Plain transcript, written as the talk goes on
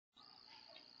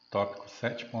Tópico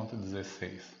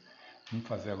 7.16. Vamos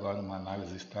fazer agora uma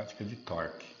análise estática de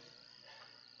torque.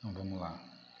 Então vamos lá.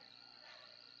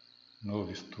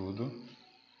 Novo estudo.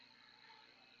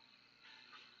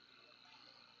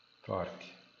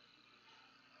 Torque.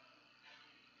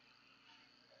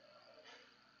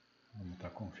 Vamos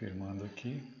estar confirmando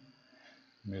aqui.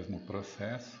 Mesmo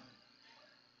processo.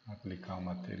 Aplicar o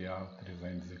material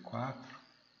 304.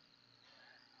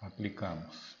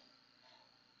 Aplicamos.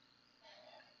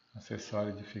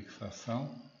 Acessório de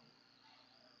fixação.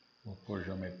 Vou pôr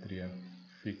geometria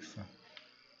fixa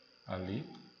ali.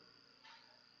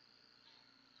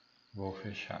 Vou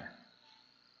fechar.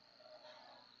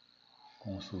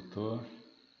 Consultor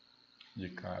de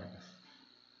cargas.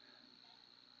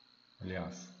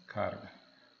 Aliás, carga,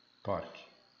 torque.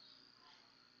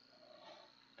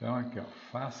 Então aqui, ó,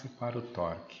 face para o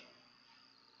torque.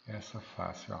 Essa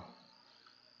face, ó.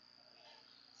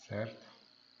 Certo?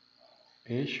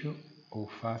 Eixo ou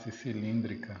face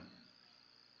cilíndrica.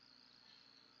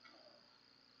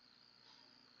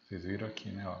 Vocês viram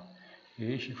aqui, né? Ó.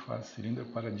 Eixo e face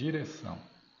cilíndrica para direção.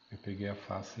 Eu peguei a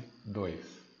face 2.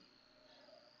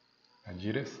 A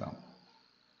direção.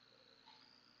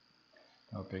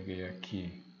 Então eu peguei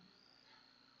aqui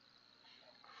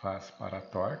face para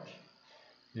torque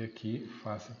e aqui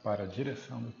face para a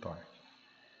direção do torque.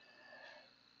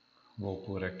 Vou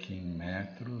pôr aqui em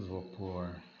metros, vou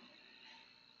pôr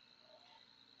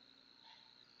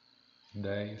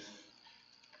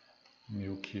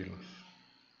 10.000 quilos.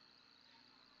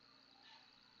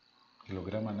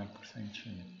 Quilograma, né, por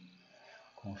centímetro.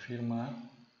 Confirmar.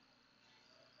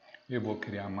 Eu vou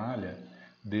criar malha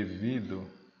devido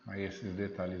a esses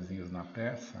detalhezinhos na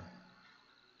peça.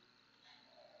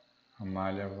 A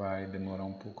malha vai demorar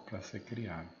um pouco para ser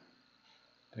criada.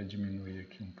 Até diminuir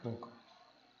aqui um pouco.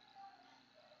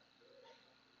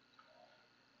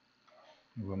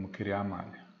 Vamos criar a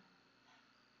malha.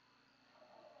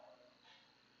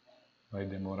 Vai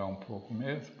demorar um pouco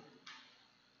mesmo.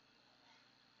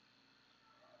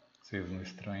 Vocês não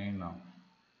estranhem não.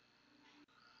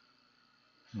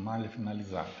 Malha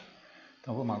finalizada.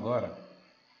 Então vamos agora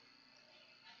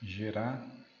gerar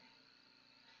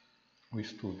o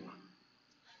estudo.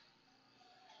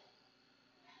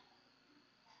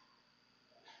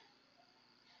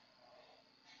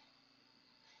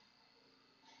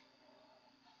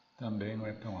 Também não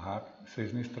é tão rápido.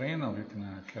 Vocês não estranham não, viu? Que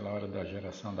naquela hora da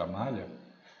geração da malha,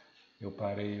 eu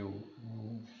parei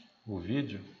o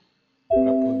vídeo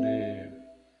para poder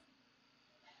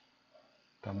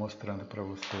estar mostrando para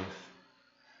vocês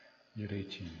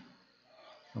direitinho.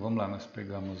 Então vamos lá, nós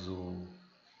pegamos o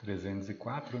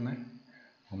 304, né?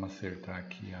 Vamos acertar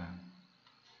aqui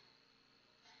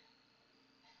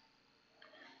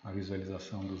a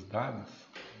visualização dos dados.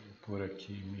 Vou pôr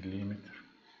aqui milímetro.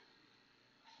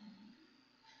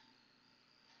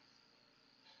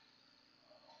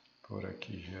 Por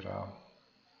aqui geral.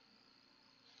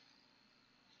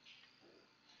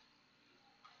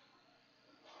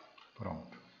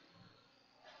 Pronto.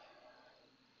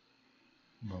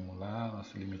 Vamos lá,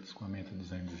 nosso limite de escoamento é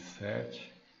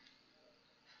 207.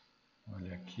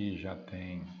 Olha aqui, já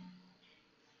tem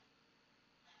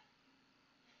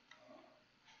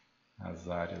as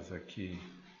áreas aqui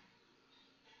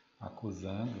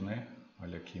acusando, né?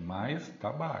 Olha aqui, mais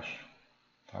tá baixo.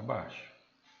 Tá baixo.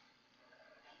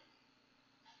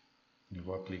 Eu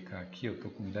vou aplicar aqui, eu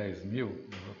estou com 10.000, eu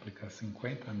vou aplicar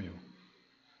 50.000.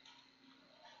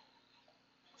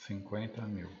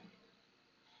 50.000.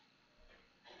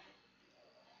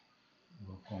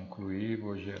 Vou concluir,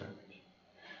 vou gerar.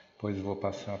 Depois eu vou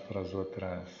passar para as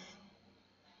outras.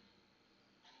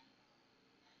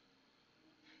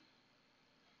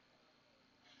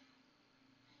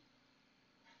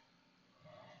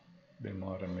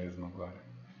 Demora mesmo agora.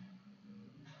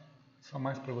 Só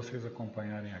mais para vocês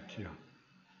acompanharem aqui, ó.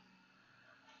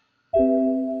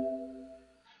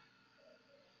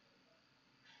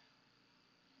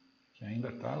 Que ainda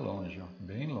está longe, ó,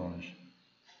 bem longe.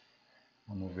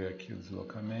 Vamos ver aqui o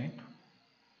deslocamento.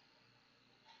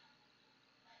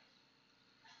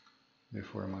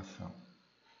 Deformação.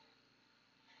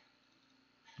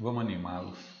 Vamos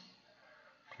animá-los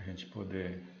para a gente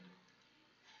poder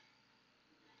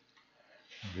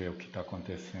ver o que está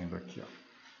acontecendo aqui, ó.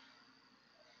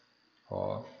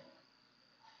 Ó.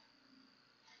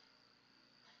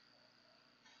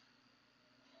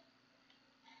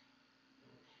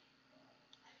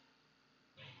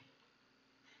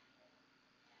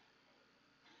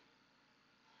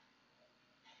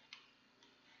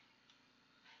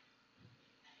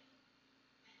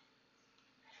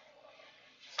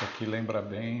 Isso aqui lembra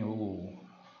bem o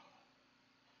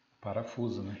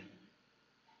parafuso, né?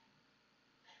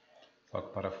 Só que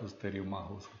o parafuso teria uma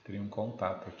rosca, teria um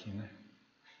contato aqui, né?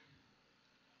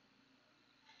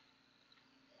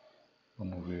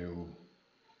 Vamos ver o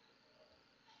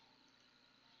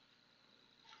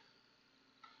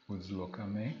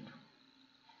deslocamento.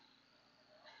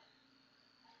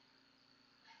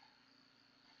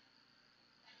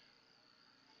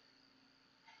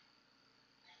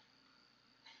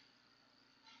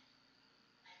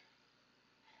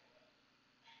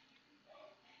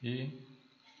 E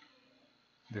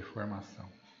deformação.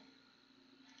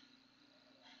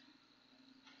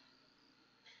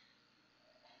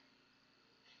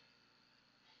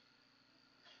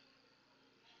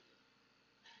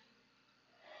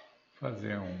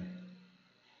 Fazer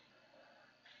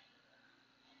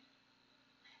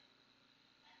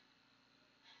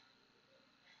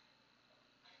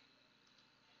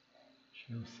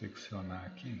deixa eu seccionar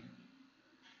aqui,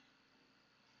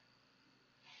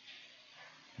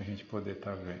 para a gente poder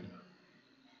estar vendo.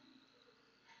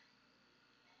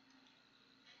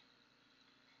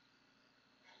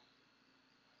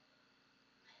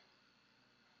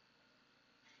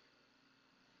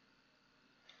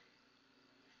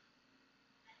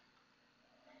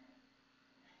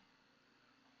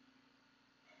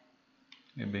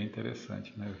 É bem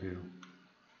interessante, né, ver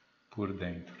por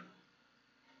dentro.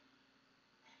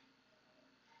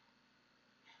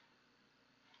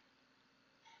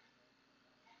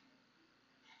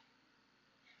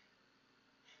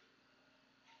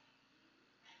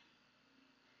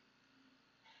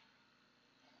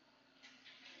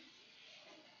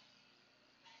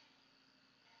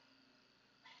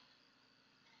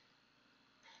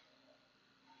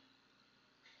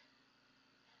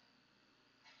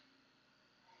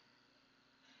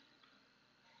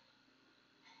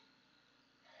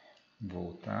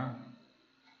 Voltar,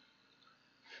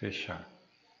 fechar.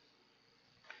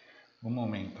 Vamos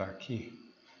aumentar aqui,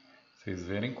 vocês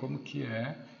verem como que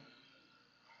é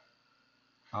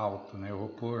alto, né? Eu vou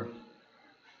pôr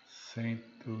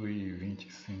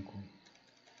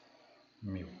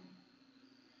 125.000.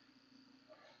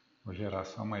 Vou gerar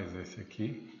só mais esse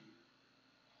aqui.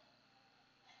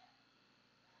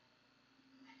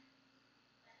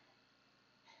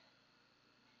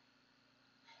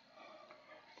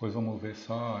 Depois vamos ver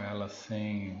só ela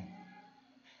sem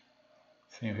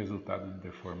o resultado de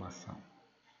deformação.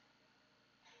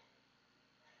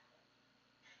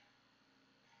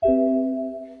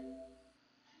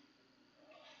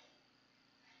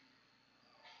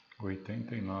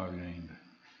 R$89 ainda.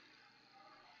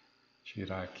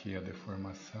 Tirar aqui a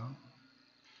deformação.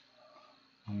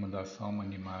 Vamos dar só uma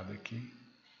animada aqui.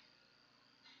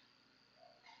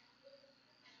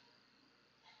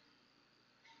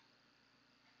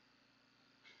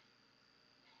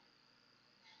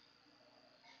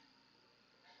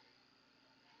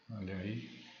 Olha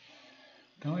aí.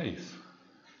 Então é isso.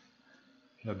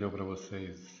 Já deu para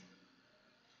vocês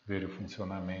verem o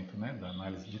funcionamento, né, da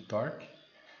análise de torque.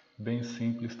 Bem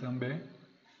simples também,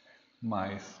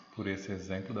 mas por esse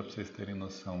exemplo dá para vocês terem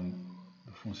noção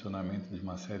do funcionamento de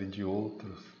uma série de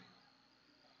outros,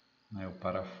 né, o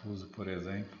parafuso, por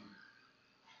exemplo.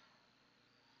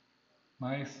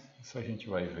 Mas isso a gente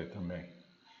vai ver também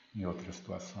em outras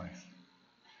situações.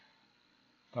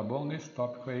 Tá bom? Nesse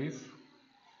tópico é isso.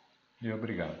 E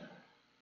obrigado.